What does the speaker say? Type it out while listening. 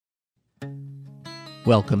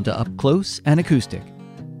Welcome to Up Close and Acoustic,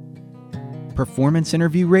 performance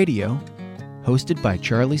interview radio, hosted by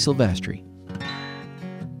Charlie Silvestri.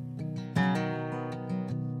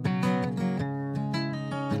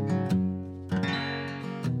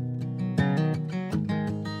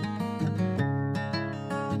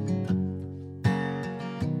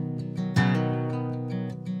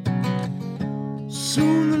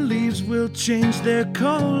 Soon the leaves will change their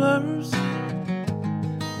colors.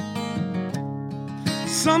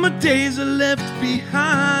 Summer days are left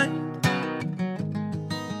behind.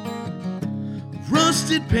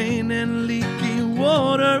 Rusted paint and leaky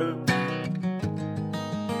water.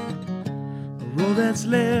 A road that's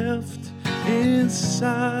left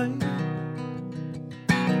inside.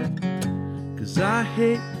 'Cause I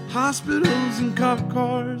hate hospitals and cop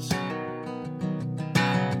cars.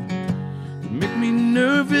 Make me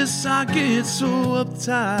nervous, I get so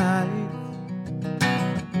uptight.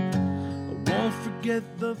 I won't forget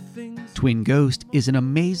the things. Twin Ghost is an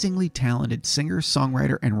amazingly talented singer,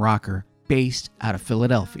 songwriter, and rocker based out of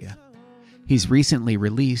Philadelphia. He's recently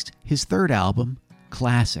released his third album,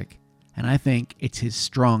 Classic, and I think it's his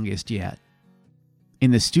strongest yet.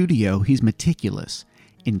 In the studio, he's meticulous.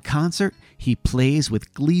 In concert, he plays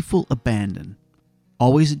with gleeful abandon.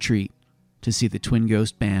 Always a treat to see the Twin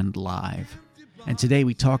Ghost Band live. And today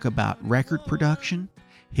we talk about record production,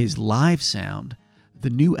 his live sound, the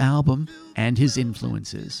new album, and his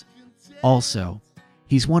influences. Also,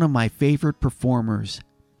 he's one of my favorite performers,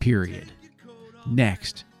 period.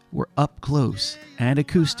 Next, we're up close and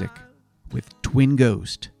acoustic with Twin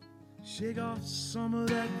Ghost. Shake off some of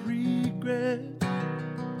that regret.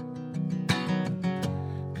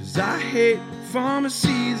 'Cause I hate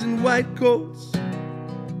pharmacies and white coats.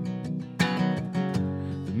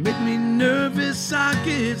 Make me nervous, I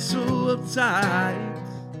get so uptight.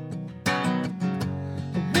 I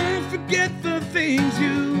won't forget the things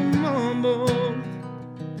you mumbled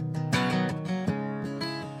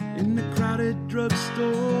in the crowded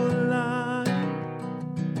drugstore line.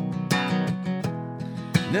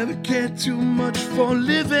 Never cared too much for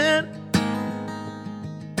living.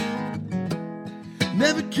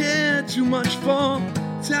 Never cared too much for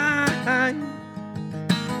time.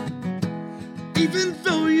 Even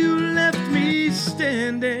though you left me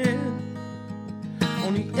standing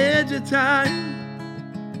on the edge of time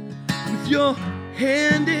with your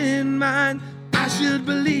hand in mine, I should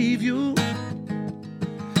believe you.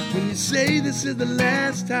 When you say this is the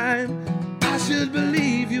last time, I should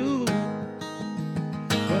believe you.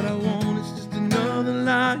 But I won't, it's just another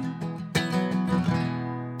lie.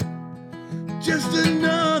 Just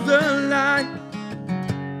another lie.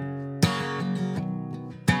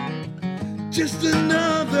 Just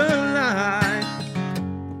another lie.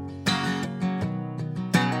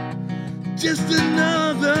 Just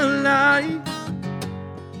another lie.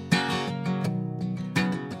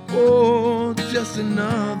 Oh, just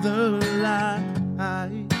another lie.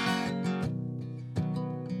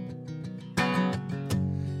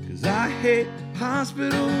 'Cause I hate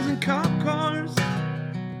hospitals and cop cars.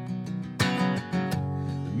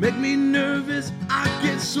 They make me nervous, I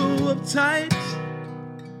get so uptight.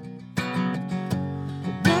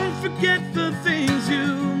 Forget the things you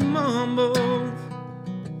mumbled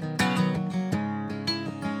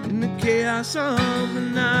in the chaos of the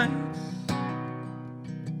night,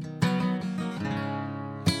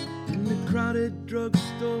 in the crowded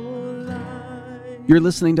drugstore line. You're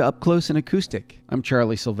listening to Up Close and Acoustic. I'm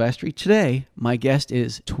Charlie Silvestri. Today, my guest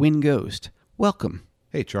is Twin Ghost. Welcome.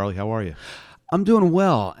 Hey, Charlie, how are you? I'm doing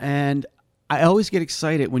well, and I always get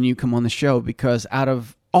excited when you come on the show because out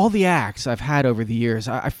of all the acts I've had over the years,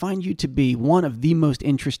 I find you to be one of the most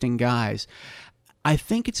interesting guys. I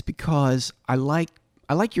think it's because I like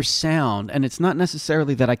your sound, and it's not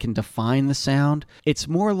necessarily that I can define the sound. It's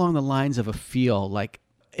more along the lines of a feel. Like,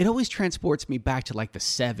 it always transports me back to like the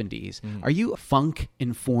 70s. Are you funk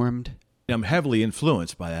informed? I'm heavily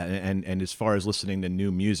influenced by that, and as far as listening to new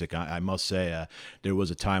music, I must say there was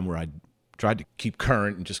a time where I tried to keep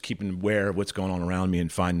current and just keeping aware of what's going on around me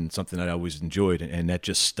and finding something that I always enjoyed, and that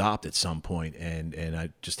just stopped at some point, and I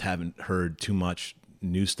just haven't heard too much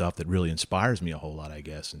new stuff that really inspires me a whole lot, I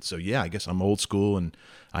guess. And so, yeah, I guess I'm old school, and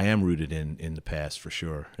I am rooted in the past for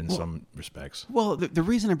sure, in some respects. Well, the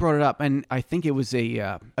reason I brought it up, and I think it was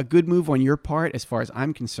a good move on your part as far as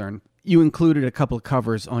I'm concerned, you included a couple of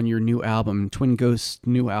covers on your new album. Twin Ghost's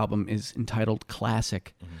new album is entitled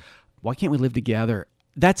Classic. Mm-hmm. Why Can't We Live Together?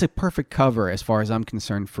 That's a perfect cover as far as I'm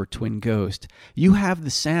concerned for Twin Ghost. You have the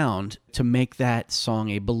sound to make that song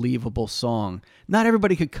a believable song. Not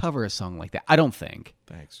everybody could cover a song like that, I don't think.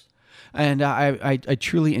 Thanks. And I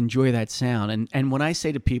truly enjoy that sound. And when I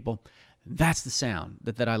say to people, That's the sound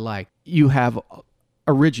that I like. You have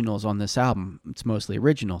originals on this album. It's mostly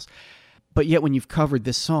originals. But yet when you've covered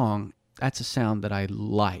this song, that's a sound that I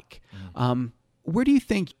like. Where do you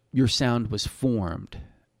think your sound was formed?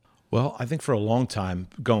 Well, I think for a long time,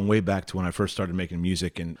 going way back to when I first started making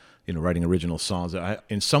music and writing original songs,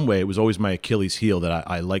 in some way it was always my Achilles heel that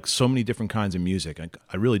I like so many different kinds of music.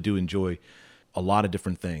 I really do enjoy a lot of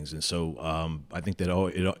different things, and so I think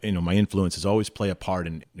that my influences always play a part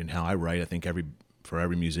in how I write. I think for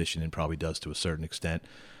every musician, it probably does to a certain extent,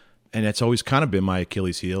 and that's always kind of been my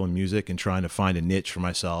Achilles heel in music and trying to find a niche for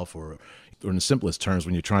myself, or in the simplest terms,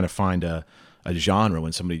 when you're trying to find a genre,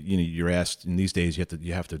 when somebody you're asked in these days,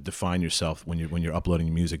 you have to define yourself when you're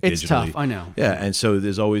uploading music digitally. It's tough, I know. Yeah, and so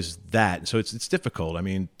there's always that. So it's difficult. I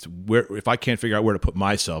mean, if I can't figure out where to put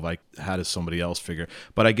myself, how does somebody else figure?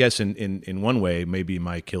 But I guess in one way, maybe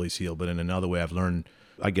my Achilles heel, but in another way, I've learned,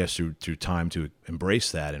 I guess through time, to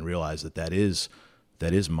embrace that and realize that is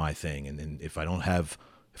my thing. And if I don't have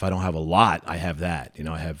a lot, I have that.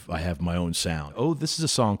 I have my own sound. Oh, this is a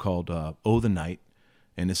song called "Oh the Night."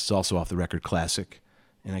 And this is also off the record Classic.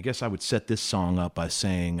 And I guess I would set this song up by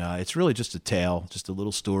saying it's really just a tale, just a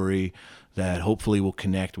little story that hopefully will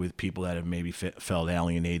connect with people that have maybe felt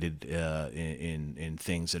alienated in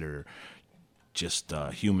things that are just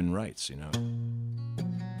human rights,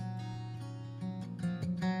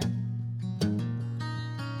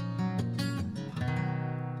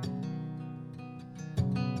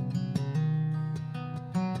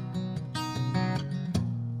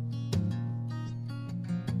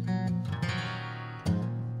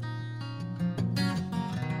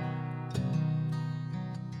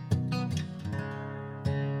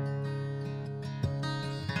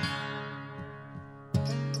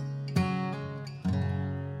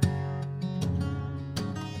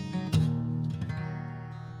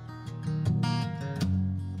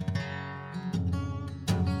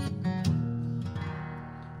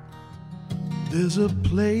 There's a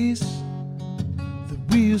place that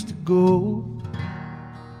we used to go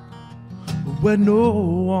where no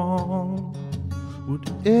one would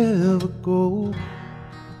ever go,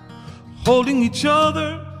 holding each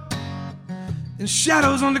other in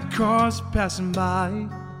shadows on the cars passing by,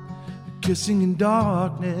 kissing in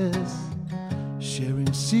darkness,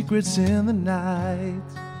 sharing secrets in the night.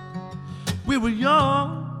 We were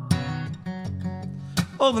young,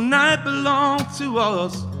 all the night belonged to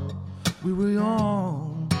us. We were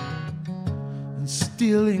young and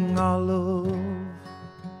stealing our love.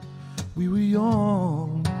 We were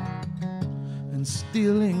young and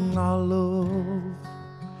stealing our love.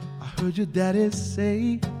 I heard your daddy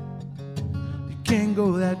say, you can't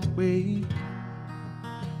go that way.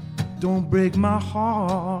 Don't break my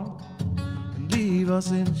heart and leave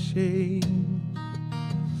us in shame.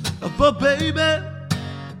 But baby,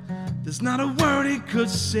 there's not a word he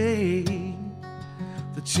could say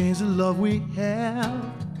to change the love we have.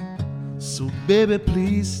 So baby,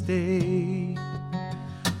 please stay.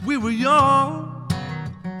 We were young,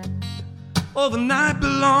 all the night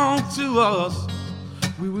belonged to us.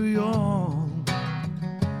 We were young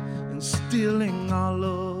and stealing our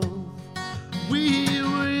love. We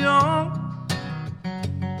were young,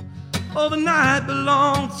 all the night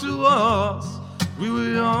belonged to us. We were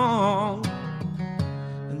young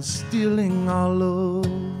and stealing our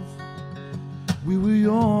love. We were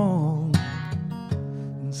young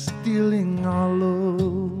and stealing our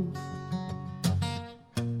love.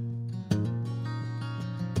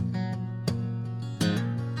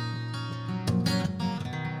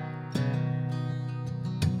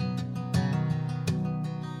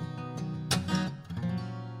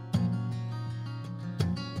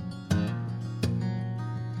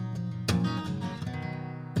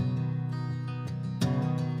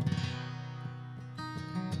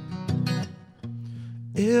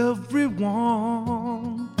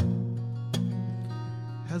 Everyone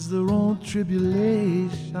has their own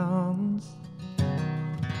tribulations.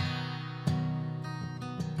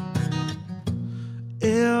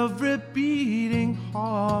 Every beating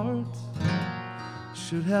heart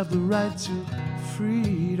should have the right to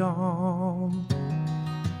freedom.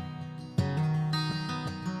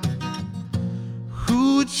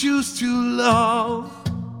 Who we choose to love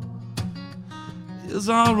is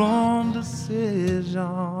our own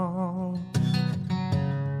decision.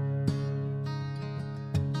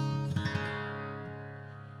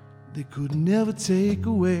 They could never take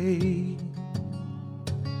away.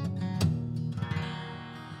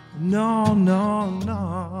 No, no,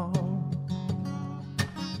 no.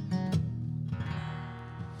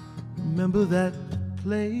 Remember that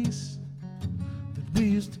place that we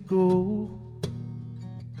used to go,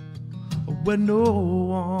 where no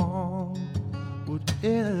one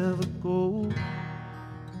ever go.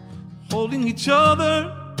 Holding each other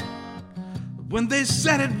when they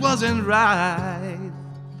said it wasn't right.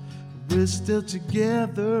 We're still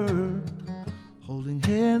together, holding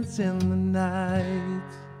hands in the night.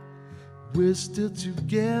 We're still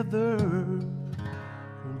together,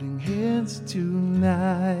 holding hands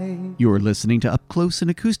tonight. You're listening to Up Close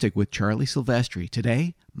and Acoustic with Charlie Silvestri.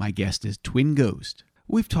 Today, my guest is Twin Ghost.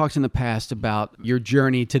 We've talked in the past about your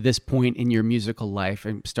journey to this point in your musical life,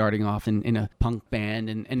 and starting off in a punk band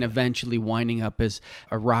and eventually winding up as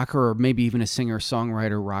a rocker, or maybe even a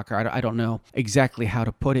singer-songwriter rocker. I don't know exactly how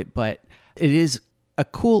to put it, but it is a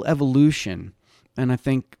cool evolution. And I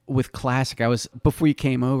think with classic, before you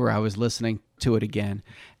came over, I was listening to it again,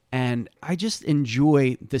 and I just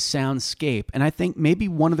enjoy the soundscape. And I think maybe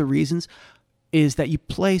one of the reasons is that you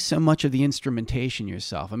play so much of the instrumentation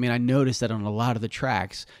yourself. I mean, I noticed that on a lot of the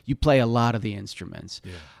tracks, you play a lot of the instruments.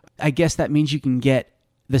 Yeah. I guess that means you can get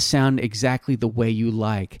the sound exactly the way you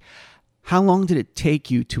like. How long did it take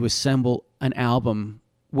you to assemble an album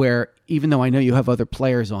where, even though I know you have other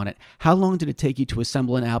players on it, how long did it take you to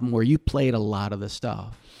assemble an album where you played a lot of the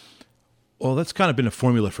stuff? Well, that's kind of been a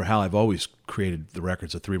formula for how I've always created the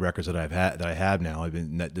records, the 3 records that I have now.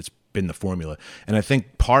 That's been the formula, and I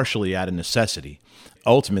think partially out of necessity.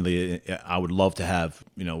 Ultimately, I would love to have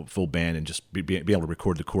full band and just be able to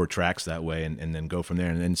record the core tracks that way, and then go from there.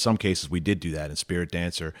 And in some cases, we did do that in Spirit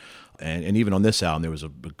Dancer, and even on this album, there was a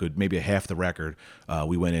good maybe a half the record.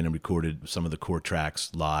 We went in and recorded some of the core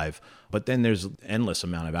tracks live, but then there's an endless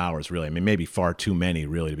amount of hours. Really, I mean, maybe far too many,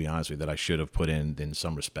 really, to be honest with you, that I should have put in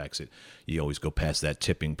some respects. You always go past that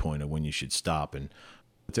tipping point of when you should stop. And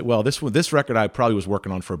well, this record I probably was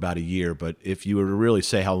working on for about a year, but if you were to really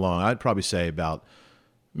say how long, I'd probably say about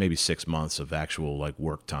maybe 6 months of actual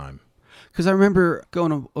work time. Because I remember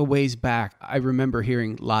going a ways back, I remember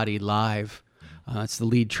hearing Lottie live. It's the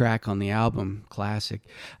lead track on the album, Classic.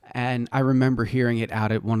 And I remember hearing it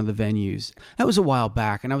out at one of the venues. That was a while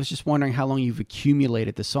back, and I was just wondering how long you've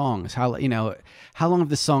accumulated the songs. How long have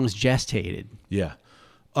the songs gestated? Yeah.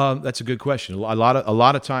 That's a good question. A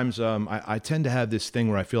lot of times, I tend to have this thing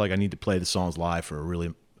where I feel like I need to play the songs live for a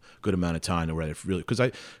really good amount of time to write it, really,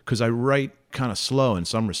 because I write kind of slow in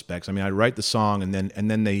some respects. I mean, I write the song and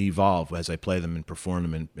then they evolve as I play them and perform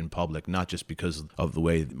them in public, not just because of the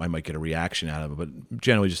way I might get a reaction out of it, but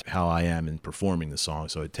generally just how I am in performing the song.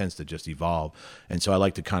 So it tends to just evolve, and so I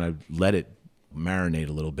like to kind of let it marinate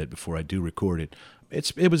a little bit before I do record it.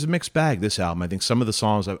 It was a mixed bag, this album. I think some of the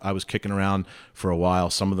songs I was kicking around for a while.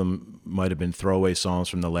 Some of them might have been throwaway songs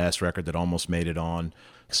from the last record that almost made it on.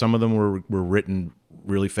 Some of them were written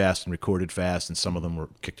really fast and recorded fast, and some of them were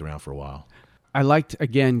kicked around for a while. I liked,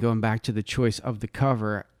 again, going back to the choice of the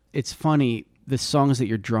cover. It's funny, the songs that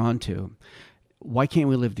you're drawn to. Why Can't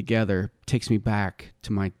We Live Together takes me back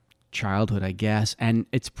to my childhood, I guess, and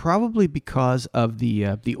it's probably because of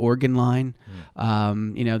the organ line.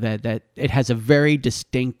 That it has a very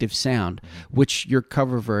distinctive sound, which your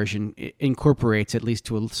cover version incorporates, at least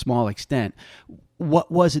to a small extent. What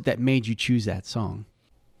was it that made you choose that song?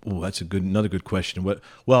 Oh, that's another good question.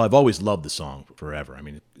 Well, I've always loved the song forever. I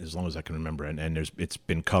mean, as long as I can remember, and it's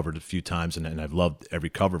been covered a few times, and I've loved every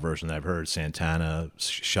cover version that I've heard. Santana,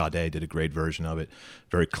 Sade did a great version of it,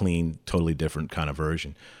 very clean, totally different kind of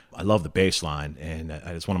version. I love the bass line, and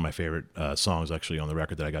it's one of my favorite songs actually on the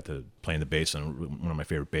record that I got to play in the bass on, one of my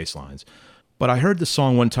favorite bass lines. But I heard the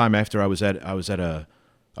song one time after I was at a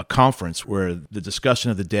conference where the discussion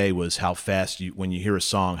of the day was how fast when you hear a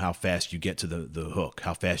song, how fast you get to the hook,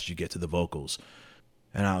 how fast you get to the vocals.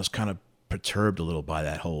 And I was kind of perturbed a little by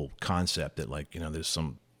that whole concept that there's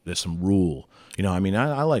some rule. I mean,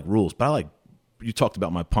 I like rules, but you talked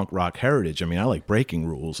about my punk rock heritage. I mean, I like breaking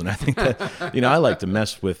rules, and I think that, I like to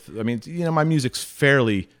mess with, my music's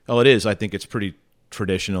fairly, I think it's pretty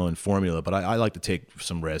traditional and formula, but I like to take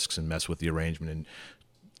some risks and mess with the arrangement and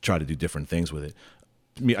try to do different things with it.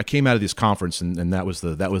 I came out of this conference, and that was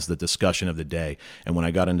the discussion of the day. And when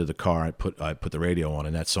I got into the car, I put the radio on,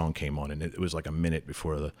 and that song came on, and it was like a minute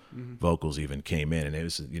before the vocals even came in, and it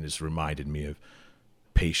was just reminded me of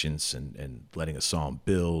patience and letting a song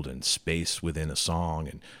build and space within a song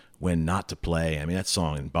and when not to play. I mean, that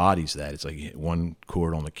song embodies that. It's like you hit one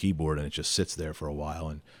chord on the keyboard and it just sits there for a while,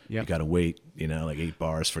 and you got to wait, like 8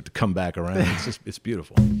 bars for it to come back around. It's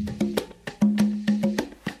beautiful.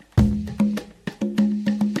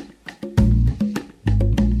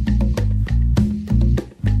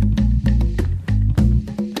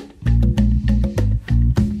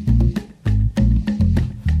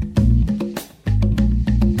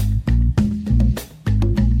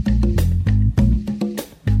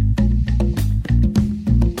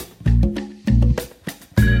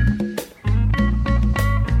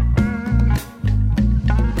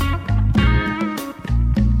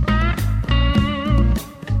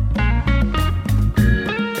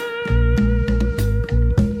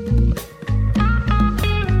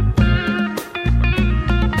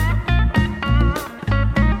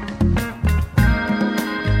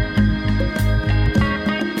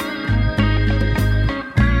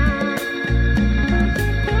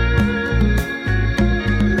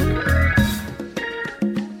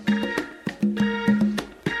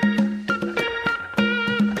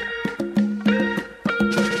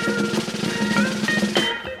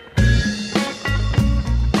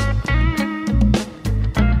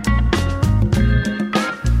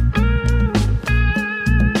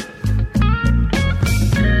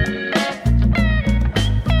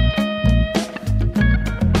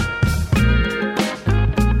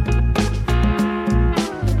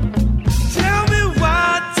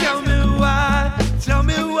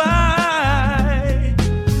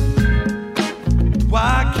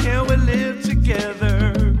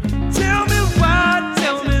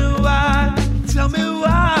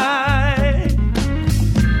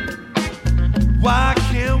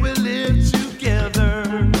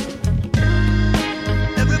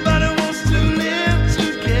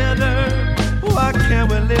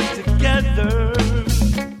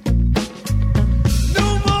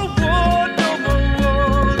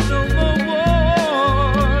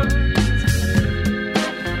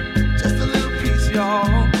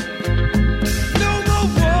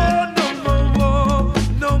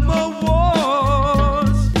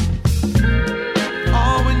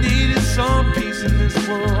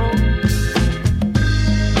 whoa.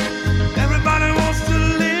 Everybody wants to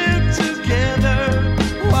live together.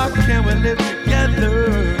 Why can't we live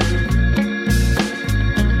together?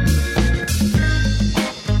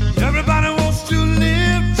 Everybody wants to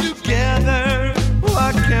live together.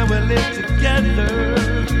 Why can't we live together?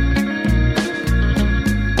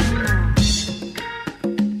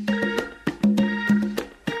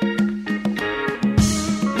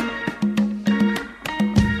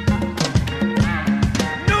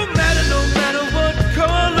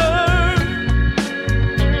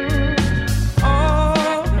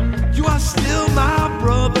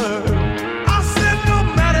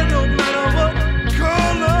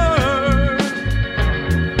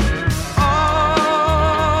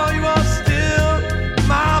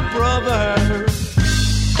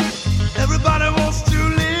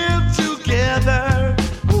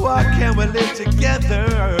 We live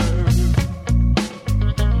together.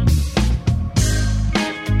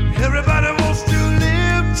 Everybody wants to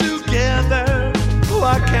live together.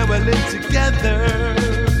 Why can't we live together?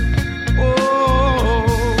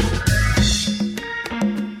 Oh,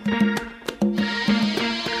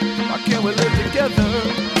 why can't we live together?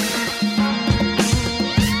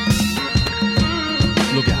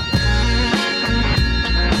 Look out.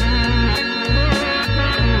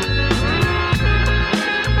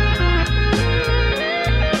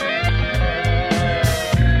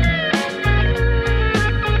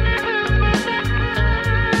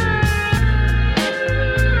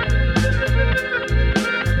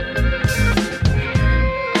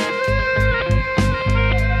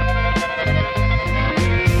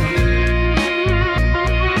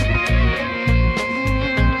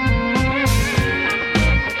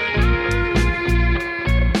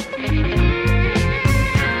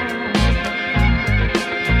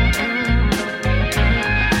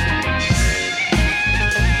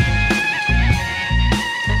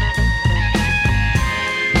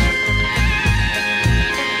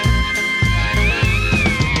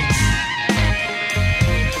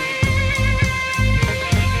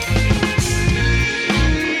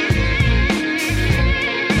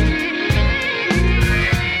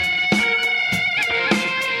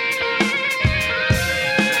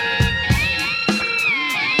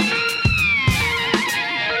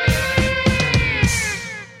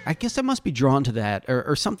 I guess I must be drawn to that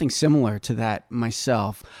or something similar to that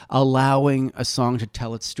myself, allowing a song to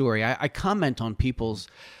tell its story. I comment on people's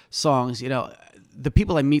songs, you know, the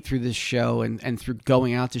people I meet through this show and through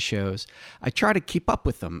going out to shows, I try to keep up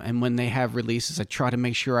with them. And when they have releases, I try to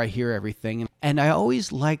make sure I hear everything. And I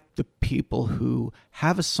always like the people who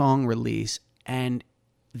have a song release and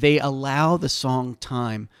they allow the song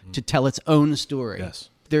time to tell its own story. Yes.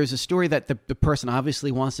 There's a story that the person obviously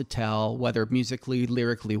wants to tell, whether musically,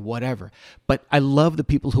 lyrically, whatever. But I love the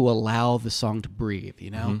people who allow the song to breathe,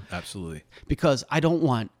 you know? Absolutely. Because I don't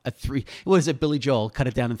want what is it, Billy Joel, cut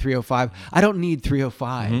it down in 305. I don't need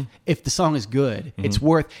 305. If the song is good, it's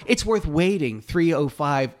worth waiting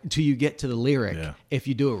 305 till you get to the lyric if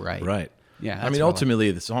you do it right. Right. Yeah. I mean, ultimately,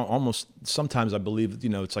 it's almost, sometimes I believe, you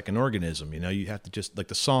know, it's like an organism, you know, you have to just, like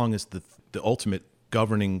the song is the ultimate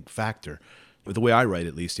governing factor. The way I write,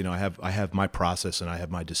 at least, you know, I have my process and I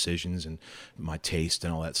have my decisions and my taste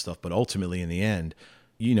and all that stuff. But ultimately, in the end,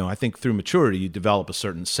 you know, I think through maturity, you develop a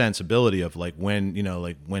certain sensibility of like when, you know,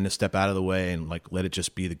 like when to step out of the way and like let it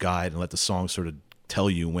just be the guide and let the song sort of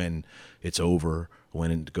tell you when it's over,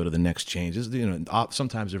 when to go to the next change. You know,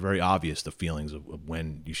 sometimes they're very obvious, the feelings of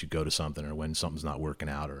when you should go to something or when something's not working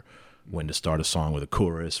out or when to start a song with a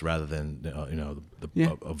chorus rather than, you know,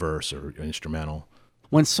 a verse or an instrumental.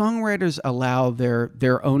 When songwriters allow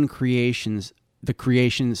their own creations, the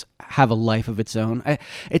creations have a life of its own.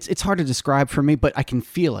 It's hard to describe for me, but I can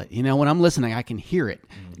feel it. You know, when I'm listening, I can hear it.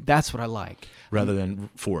 That's what I like. Rather than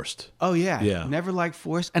forced. Oh yeah. Never like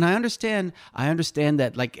forced. And I understand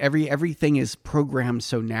that like everything is programmed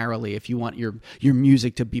so narrowly. If you want your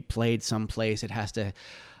music to be played someplace, it has to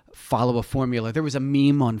follow a formula. There was a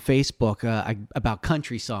meme on Facebook about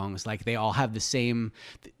country songs. Like they all have the same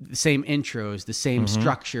intros, the same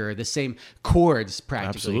structure, the same chords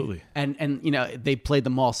practically. Absolutely. And you know, they played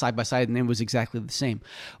them all side by side and it was exactly the same.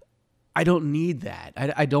 I don't need that.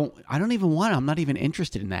 I don't even want it. I'm not even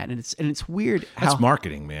interested in that. And it's weird how that's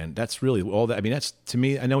marketing, man. That's really all that. I mean, that's, to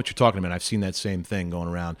me, I know what you're talking about. I've seen that same thing going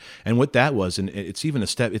around. And what that was, and it's even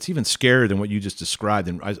it's even scarier than what you just described.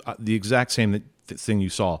 And the exact same thing you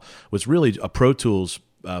saw was really a Pro Tools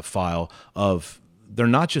file of, they're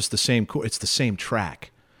not just the same chord, it's the same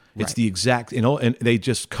track. It's the exact, you know, and they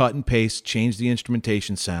just cut and paste, change the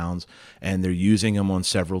instrumentation sounds, and they're using them on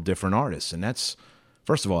several different artists. And that's,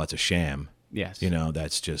 first of all, it's a sham. Yes.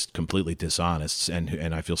 That's just completely dishonest,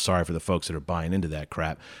 and I feel sorry for the folks that are buying into that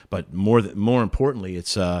crap. But more importantly,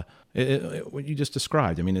 it's what you just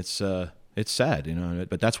described. I mean, it's sad,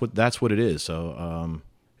 but that's what it is. So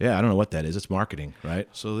yeah, I don't know what that is. It's marketing, right?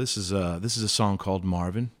 So this is a song called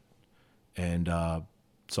Marvin, and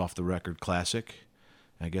it's off the record Classic.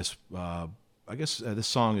 I guess this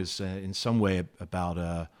song is in some way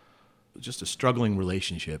about just a struggling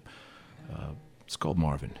relationship. It's called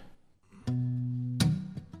Marvin.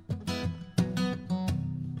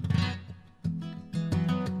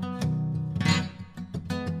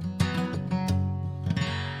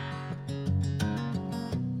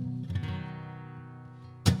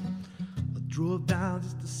 Drove down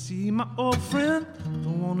just to see my old friend.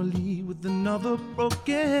 Don't wanna leave with another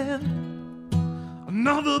broken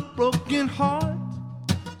heart.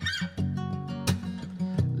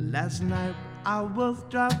 Last night I was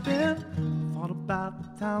driving, thought about the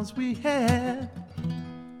times we had.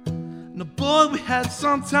 And the boy we had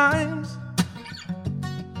sometimes.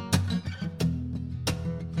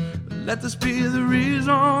 Let this be the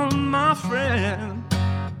reason, my friend.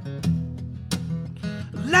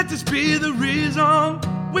 Let this be the reason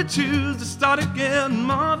we choose to start again.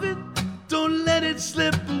 Marvin, don't let it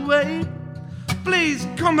slip away. Please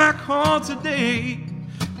come back home today.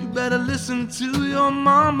 You better listen to your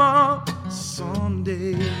mama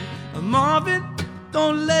someday. Marvin,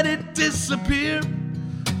 don't let it disappear.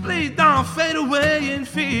 Please don't fade away in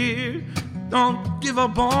fear. Don't give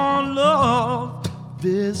up on love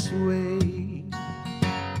this way.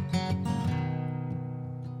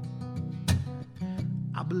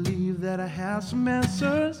 I believe that I have some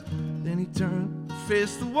answers. Then he turned to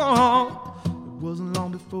face the wall. It wasn't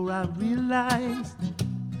long before I realized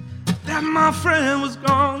that my friend was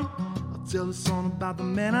gone. I'll tell a song about the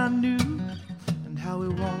man I knew and how he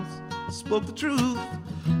once spoke the truth.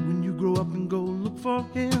 When you grow up and go look for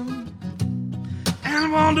him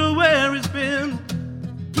and wonder where he's been,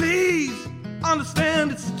 please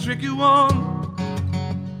understand it's a tricky one.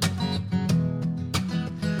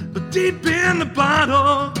 But deep in the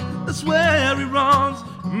bottle, that's where he runs.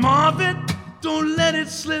 Marvin, don't let it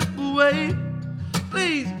slip away.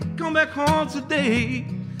 Please come back home today.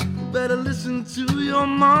 You better listen to your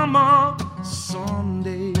mama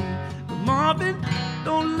someday. Marvin,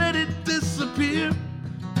 don't let it disappear.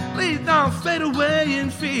 Please don't fade away in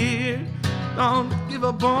fear. Don't give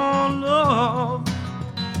up on love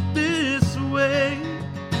this way.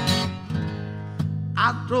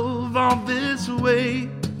 I drove all this way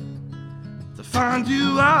to find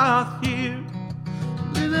you out here,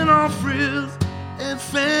 living on frills and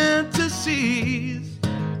fantasies.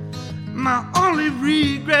 My only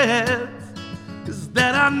regret is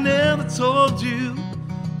that I never told you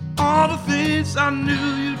all the things I knew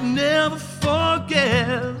you'd never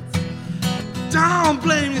forget. Don't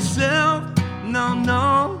blame yourself, no,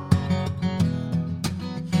 no.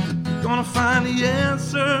 You're gonna find the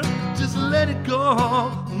answer, just let it go.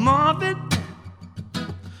 Marvin,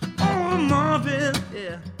 oh Marvin,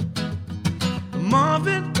 yeah.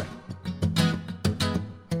 Marvin.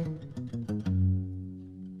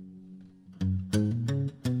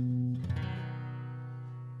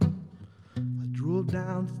 I drove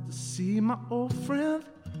down just to see my old friend.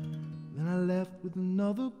 Then I left with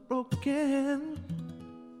another broken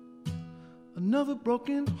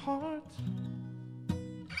heart.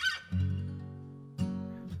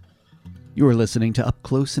 You are listening to Up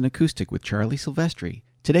Close and Acoustic with Charlie Silvestri.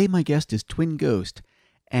 Today my guest is Twin Ghost,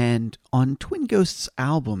 and on Twin Ghost's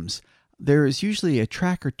albums there is usually a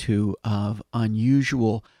track or two of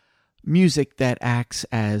unusual music that acts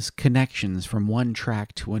as connections from one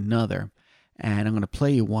track to another. And I'm going to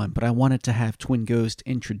play you one, but I wanted to have Twin Ghost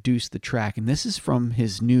introduce the track, and this is from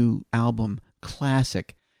his new album,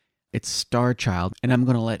 Classic. It's Star Child, and I'm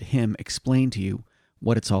going to let him explain to you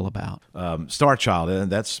what it's all about. Star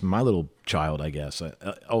Child, that's my little child, I guess.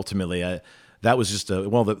 Ultimately, that was just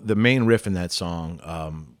the main riff in that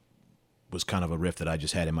song was kind of a riff that I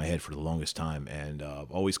just had in my head for the longest time, and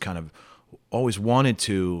always wanted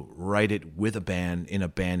to write it with a band, in a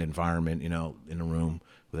band environment, in a room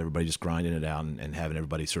with everybody just grinding it out and having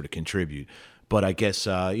everybody sort of contribute. But I guess,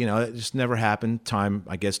 it just never happened.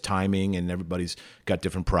 Timing, and everybody's got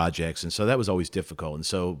different projects. And so that was always difficult. And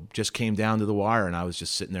so just came down to the wire, and I was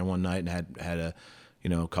just sitting there one night and had a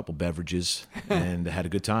couple beverages and had a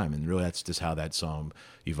good time. And really that's just how that song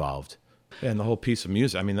evolved. And the whole piece of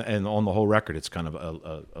music, and on the whole record, it's kind of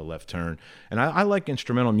a left turn. And I like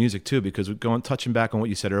instrumental music too, because touching back on what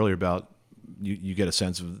you said earlier about you get a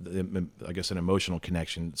sense of, I guess, an emotional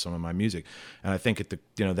connection to some of my music. And I think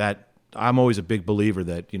that I'm always a big believer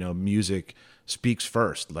that, music speaks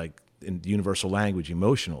first. Like in the universal language,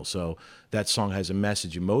 emotional. So that song has a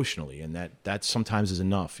message emotionally, and that sometimes is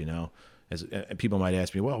enough, you know. As people might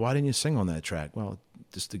ask me, well, why didn't you sing on that track? Well,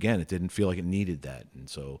 just again, it didn't feel like it needed that, and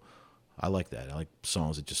so I like that. I like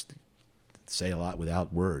songs that just say a lot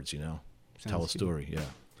without words, you know. Tell a story, yeah.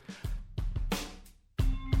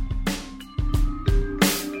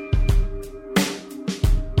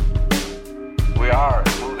 We are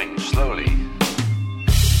moving slowly,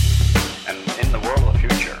 and in the world of the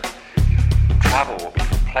future, travel will be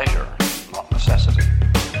for pleasure, not necessity.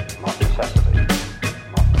 Not necessity.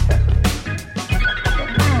 Not necessity.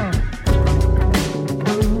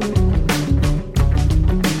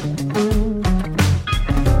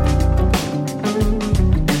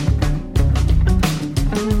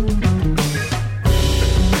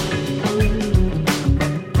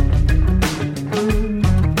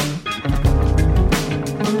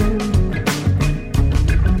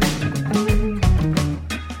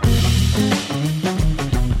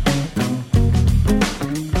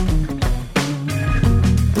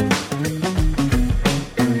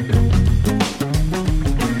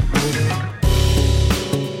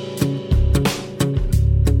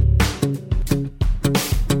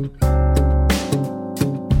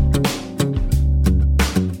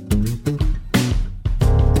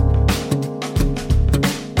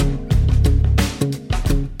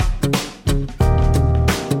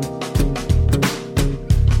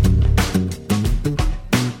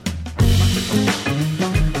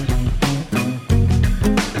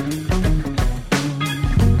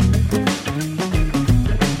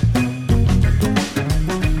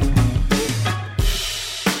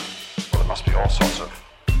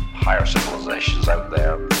 Higher civilizations out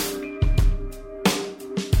there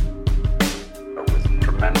with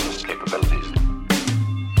tremendous capabilities.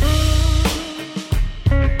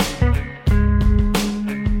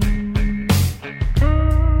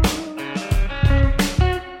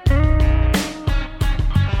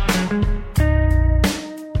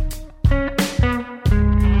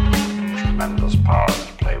 Tremendous powers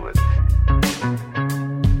to play with.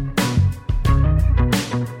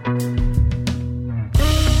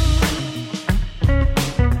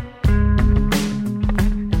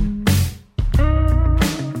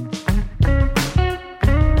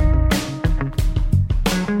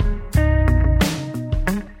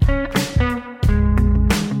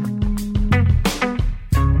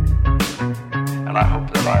 And I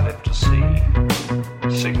hope that I live to see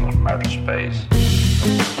signal from outer space.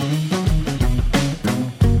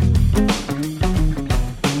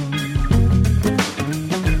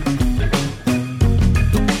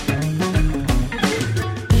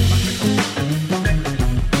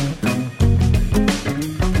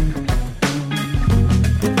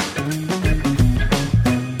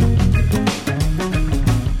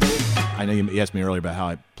 I know you asked me earlier about how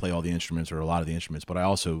I play all the instruments or a lot of the instruments, but I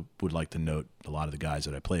also would like to note a lot of the guys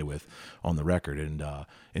that I play with on the record. And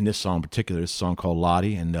in this song in particular, this song called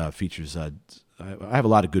Lottie, and features, I have a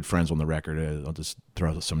lot of good friends on the record. I'll just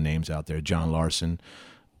throw some names out there. John Larson,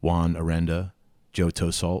 Juan Arenda, Joe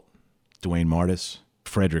Tosalt, Dwayne Martis,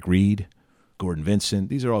 Frederick Reed, Gordon Vincent.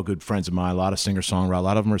 These are all good friends of mine. A lot of singer-songwriters. A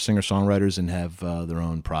lot of them are singer-songwriters and have their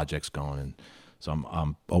own projects going. And so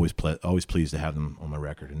I'm always pleased to have them on my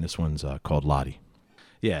record. And this one's called Lottie.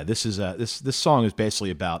 Yeah, this is this song is basically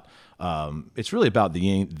about it's really about the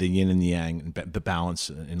yin and the yang, the balance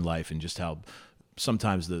in life, and just how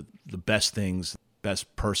sometimes the best things,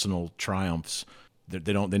 best personal triumphs,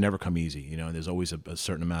 they never come easy. You know, there's always a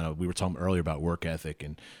certain amount of. We were talking earlier about work ethic,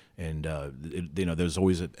 and you know, there's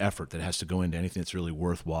always an effort that has to go into anything that's really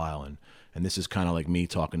worthwhile. And this is kind of like me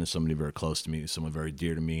talking to somebody very close to me, someone very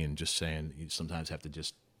dear to me, and just saying you sometimes have to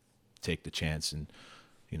just take the chance and,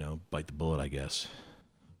 you know, bite the bullet, I guess.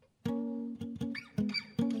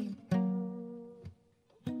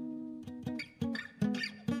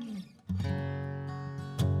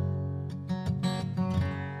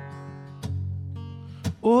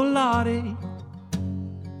 Oh, Lottie,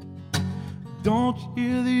 don't you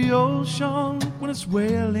hear the ocean when it's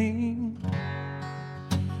wailing?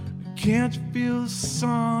 Can't you feel the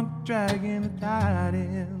sun dragging the tide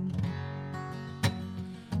in?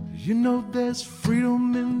 You know there's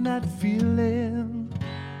freedom in that feeling.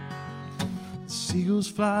 The seagulls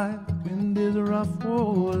fly, the wind is rough.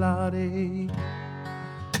 Oh, Lottie,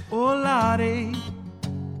 oh, Lottie,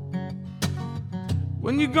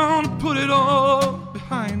 when you gonna put it all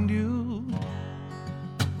behind you?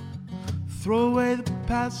 Throw away the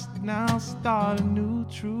past, now start a new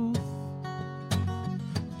truth.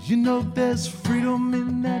 You know there's freedom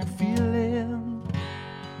in that feeling.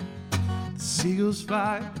 The seagulls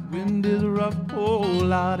fly, the wind is rough. Oh,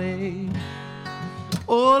 Lottie,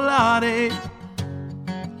 Oh, Lottie.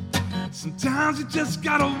 Sometimes you just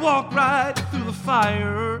gotta walk right through the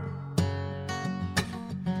fire.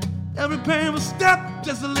 Every painful step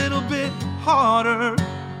just a little bit harder.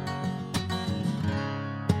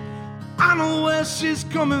 I know where she's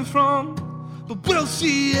coming from, but will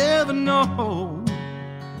she ever know?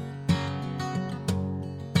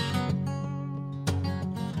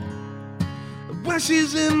 When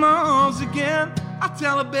she's in my arms again, I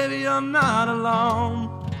tell her, baby, I'm not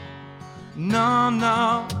alone. No,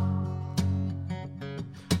 no.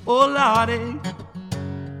 Oh, Lottie,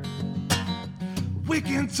 we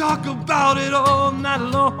can talk about it all night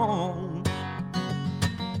long.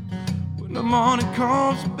 When the morning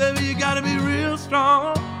comes, baby, you gotta be real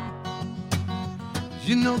strong.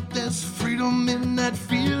 You know there's freedom in that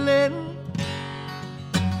feeling.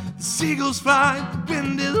 The seagulls fly, the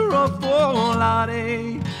wind is rough. Oh,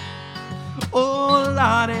 Lottie, oh,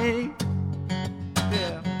 Lottie,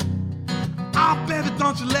 yeah. Oh, baby,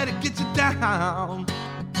 don't you let it get you down.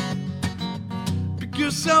 Pick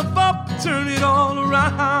yourself up, turn it all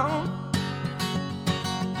around.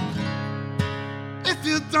 If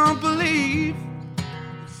you don't believe,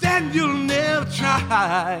 then you'll never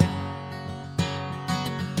try.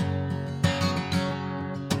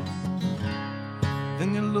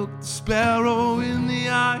 Then you look the sparrow in the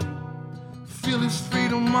eye, feel his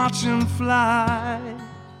freedom march and fly.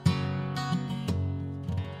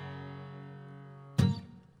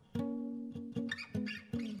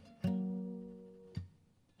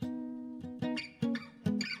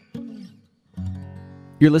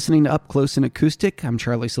 You're listening to Up Close and Acoustic. I'm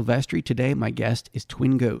Charlie Silvestri. Today, my guest is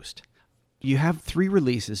Twin Ghost. You have 3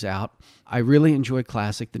 releases out. I really enjoy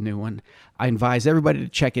Classic, the new one. I advise everybody to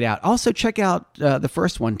check it out. Also, check out the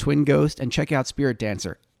first one, Twin Ghost, and check out Spirit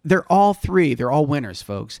Dancer. They're all 3. They're all winners,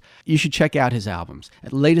 folks. You should check out his albums.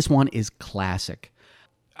 The latest one is Classic.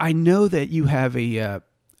 I know that you have a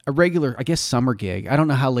regular, I guess, summer gig. I don't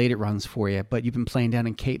know how late it runs for you, but you've been playing down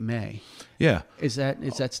in Cape May. Yeah. Is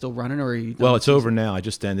that still running, or are you done? Well, it's over now. I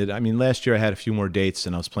just ended. I mean, last year I had a few more dates,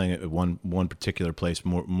 and I was playing at one particular place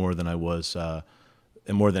more than I was,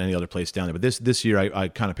 and more than any other place down there. But this year I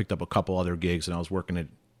kind of picked up a couple other gigs, and I was working at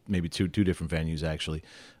maybe two different venues actually.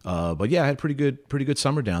 But yeah, I had pretty good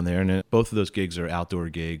summer down there, and both of those gigs are outdoor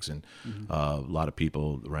gigs, and a lot of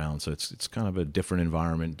people around, so it's kind of a different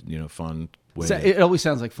environment, fun way. So it always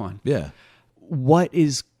sounds like fun. Yeah. What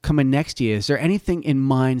is coming next to you? Is there anything in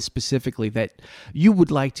mind specifically that you would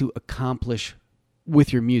like to accomplish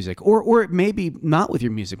with your music, or maybe not with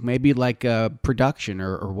your music, maybe like production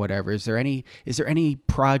or whatever? Is there any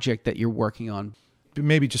project that you're working on?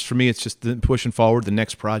 Maybe just for me, it's just pushing forward the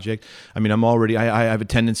next project. I mean, I have a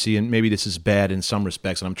tendency, and maybe this is bad in some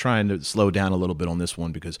respects, and I'm trying to slow down a little bit on this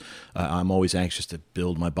one because I'm always anxious to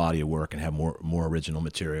build my body of work and have more original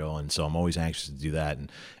material, and so I'm always anxious to do that.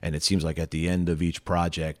 And it seems like at the end of each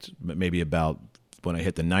project, maybe about when I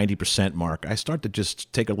hit the 90% mark, I start to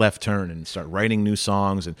just take a left turn and start writing new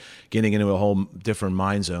songs and getting into a whole different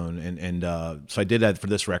mind zone. And so I did that for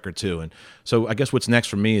this record too. And so I guess what's next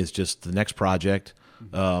for me is just the next project.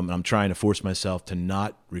 I'm trying to force myself to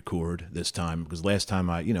not record this time, because last time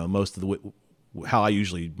most of how I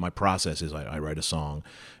usually, my process is I write a song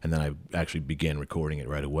and then I actually begin recording it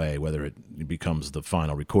right away, whether it becomes the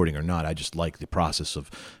final recording or not. I just like the process of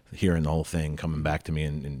hearing the whole thing coming back to me,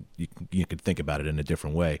 and you can think about it in a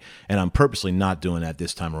different way. And I'm purposely not doing that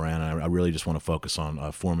this time around. I really just want to focus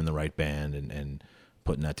on forming the right band and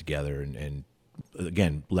putting that together, and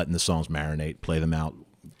again, letting the songs marinate, play them out,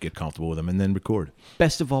 get comfortable with them, and then record.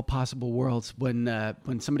 Best of all possible worlds. When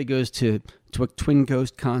somebody goes to a Twin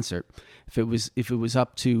Ghost concert, if it was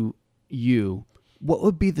up to you, what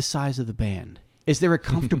would be the size of the band? Is there a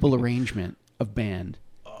comfortable arrangement of band?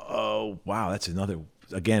 Oh wow, that's another.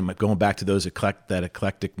 Again, going back to that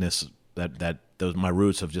eclecticness, that those my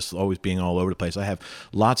roots of just always being all over the place. I have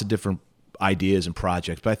lots of different ideas and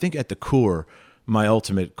projects, but I think at the core, my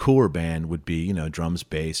ultimate core band would be, drums,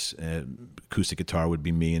 bass, acoustic guitar would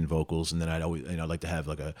be me, and vocals, and then I'd always, I'd like to have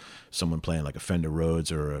like someone playing like a Fender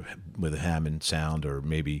Rhodes or with a Hammond sound, or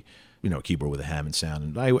maybe a keyboard with a Hammond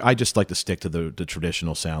sound. And I just like to stick to the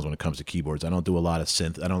traditional sounds when it comes to keyboards. I don't do a lot of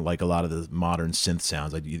synth. I don't like a lot of the modern synth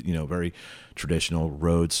sounds. Very traditional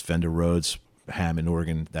Rhodes, Fender Rhodes, Hammond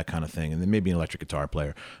organ, that kind of thing, and then maybe an electric guitar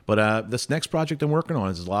player. But this next project I'm working on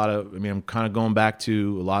is I'm kind of going back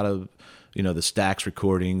to a lot of the Stax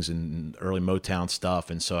recordings and early Motown stuff,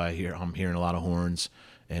 and so I'm hearing a lot of horns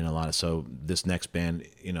and a lot of, so this next band,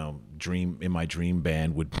 my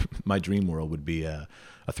dream world would be a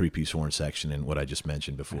 3-piece horn section and what I just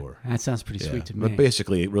mentioned before. That sounds pretty sweet to me. But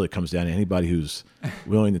basically, it really comes down to anybody who's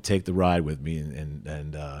willing to take the ride with me,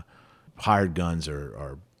 and hired guns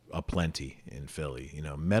are aplenty in Philly.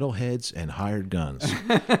 Metalheads and hired guns.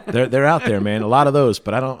 they're out there, man. A lot of those,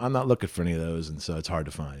 but I'm not looking for any of those, and so it's hard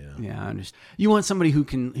to find. Yeah, I understand. You want somebody who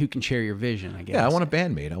can share your vision, I guess. Yeah, I want a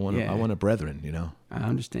bandmate. I want a brethren. I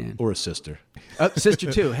understand. Or a sister. Sister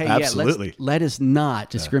too. Hey, absolutely. Yeah, let us not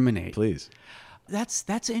discriminate. Please.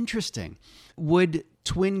 That's interesting. Would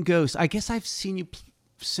Twin Ghost? I guess I've seen you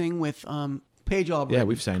sing with Paige Albright. Yeah,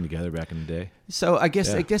 we've sang together back in the day. So I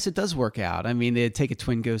guess it does work out. I mean, they'd take a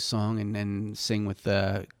Twin Ghost song and sing with.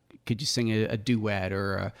 Could you sing a duet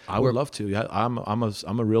or? I would love to.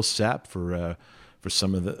 I'm a real sap for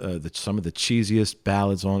some of the cheesiest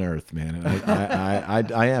ballads on earth, man.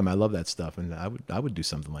 I am. I love that stuff, and I would do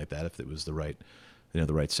something like that if it was the right,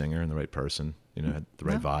 the right singer and the right person, had the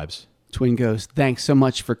right vibes. Twin Ghost, thanks so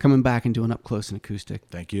much for coming back and doing Up Close and Acoustic.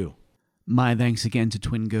 Thank you. My thanks again to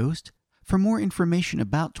Twin Ghost. For more information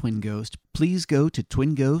about Twin Ghost, please go to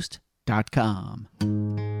twinghost.com.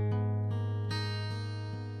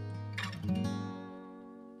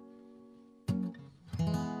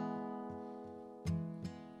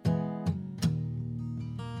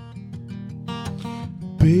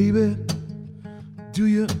 Baby, do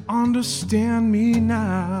you understand me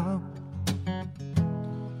now?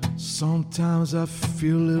 Sometimes I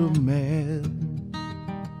feel a little mad.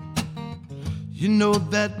 You know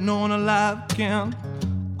that no one alive can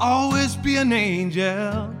always be an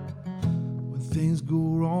angel. When things go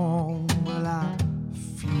wrong, well, I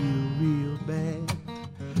feel real bad.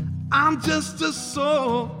 I'm just a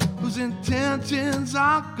soul whose intentions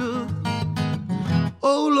are good.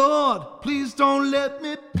 Oh Lord, please don't let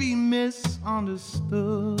me be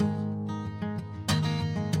misunderstood.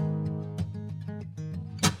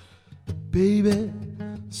 Baby,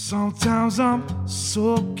 sometimes I'm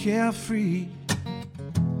so carefree,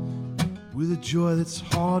 with a joy that's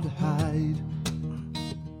hard to hide.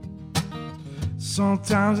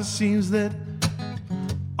 Sometimes it seems that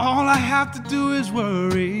all I have to do is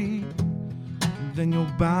worry, and then you're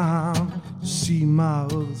bound to see my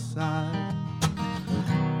other side.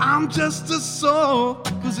 I'm just a soul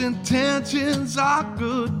whose intentions are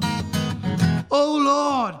good. Oh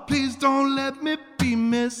Lord, please don't let me be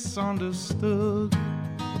misunderstood.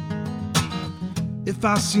 If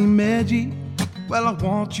I seem edgy, well, I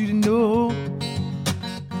want you to know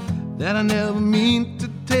that I never mean to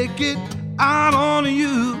take it out on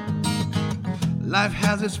you. Life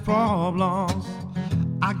has its problems,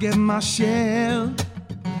 I get my share.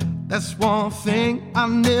 That's one thing I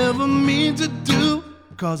never mean to do,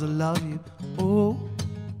 'cause I love you.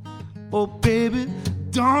 Oh baby,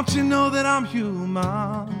 don't you know that I'm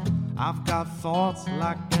human? I've got thoughts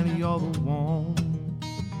like any other one.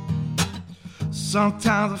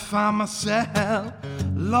 Sometimes I find myself,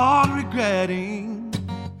 Lord, regretting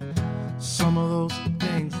some of those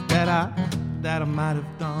things that I might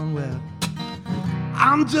have done well.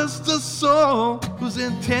 I'm just a soul whose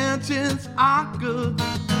intentions are good.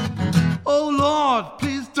 Oh Lord,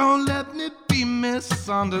 please don't let me be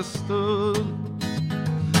misunderstood.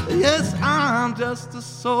 Yes, I'm just a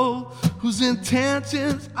soul whose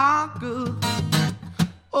intentions are good.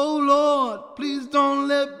 Oh Lord, please don't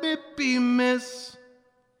let me be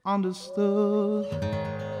misunderstood.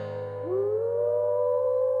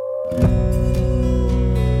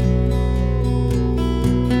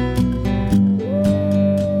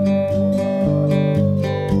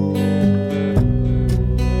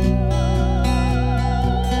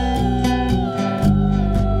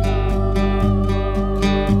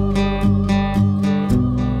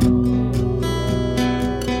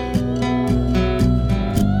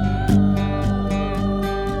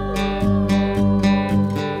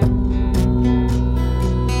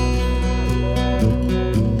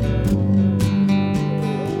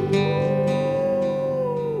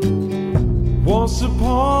 Once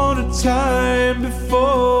upon a time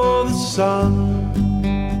before the sun,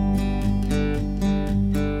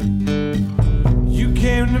 you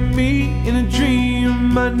came to me in a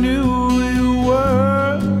dream. I knew you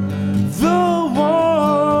were the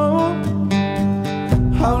one.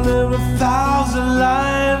 I've lived 1,000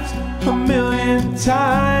 lives, 1,000,000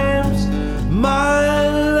 times, my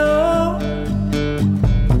love.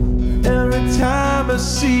 Every time I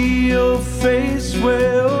see your face,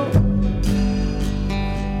 well,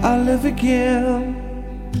 I live again.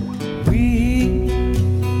 We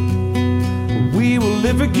will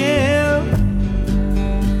live again.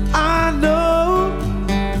 I know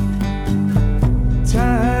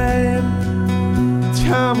time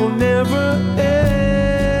time will never ever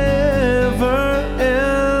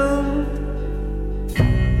end.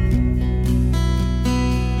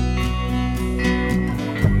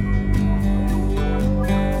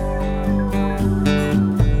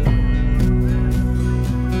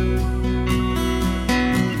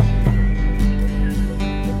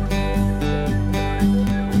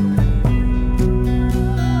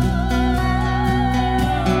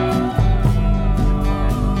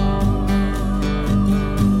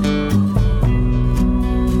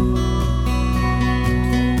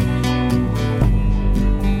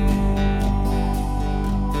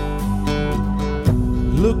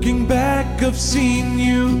 Looking back, I've seen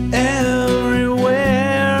you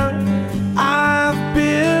everywhere I've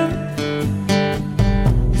been.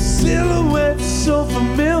 Silhouette so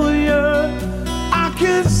familiar, I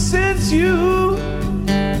can sense you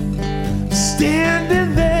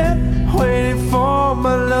standing there, waiting for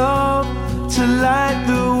my love to light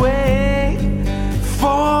the way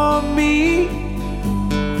for me.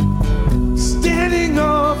 Standing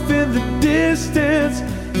off in the distance,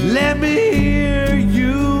 let me hear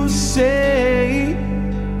you say,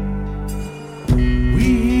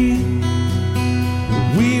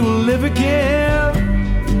 we will live again.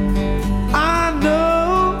 I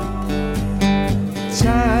know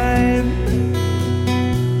time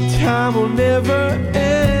will never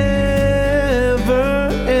ever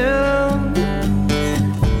end.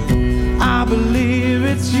 I believe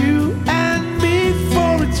it's you and me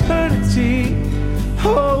for eternity.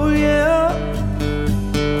 Oh yeah.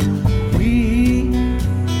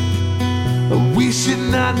 We should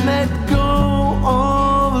not let go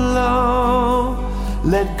of love.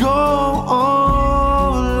 Let go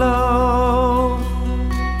of love.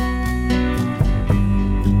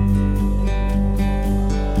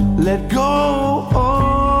 Let go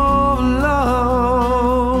of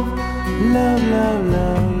love. Love, love,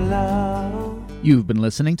 love, love. You've been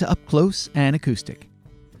listening to Up Close and Acoustic.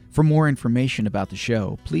 For more information about the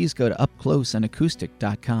show, please go to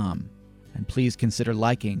upcloseandacoustic.com. And please consider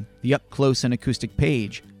liking the Up Close and Acoustic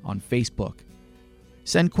page on Facebook.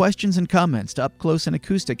 Send questions and comments to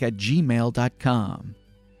upcloseandacoustic@gmail.com.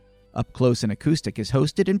 Up Close and Acoustic is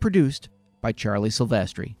hosted and produced by Charlie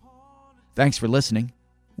Silvestri. Thanks for listening.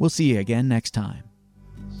 We'll see you again next time.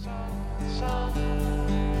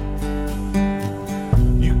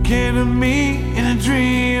 You came to me in a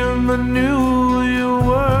dream, I knew you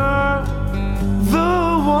were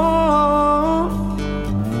the one.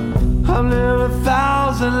 I've lived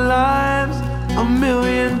 1,000 lives,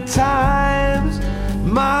 1,000,000 times,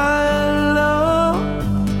 my love.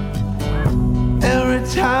 Every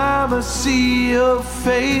time I see your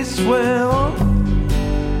face, well,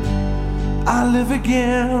 I live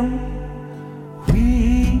again.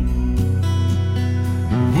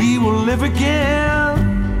 We will live again.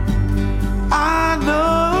 I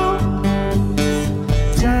know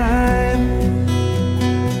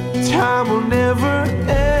time will never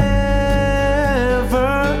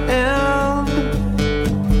ever end.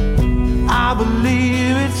 I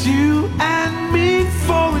believe it's you and me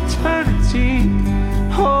for eternity.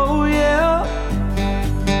 Oh yeah.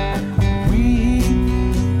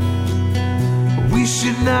 We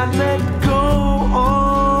should not let go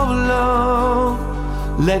of love.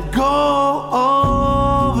 Let go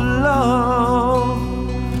of love.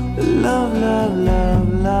 Love, love, love,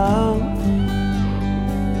 love.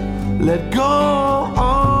 Let go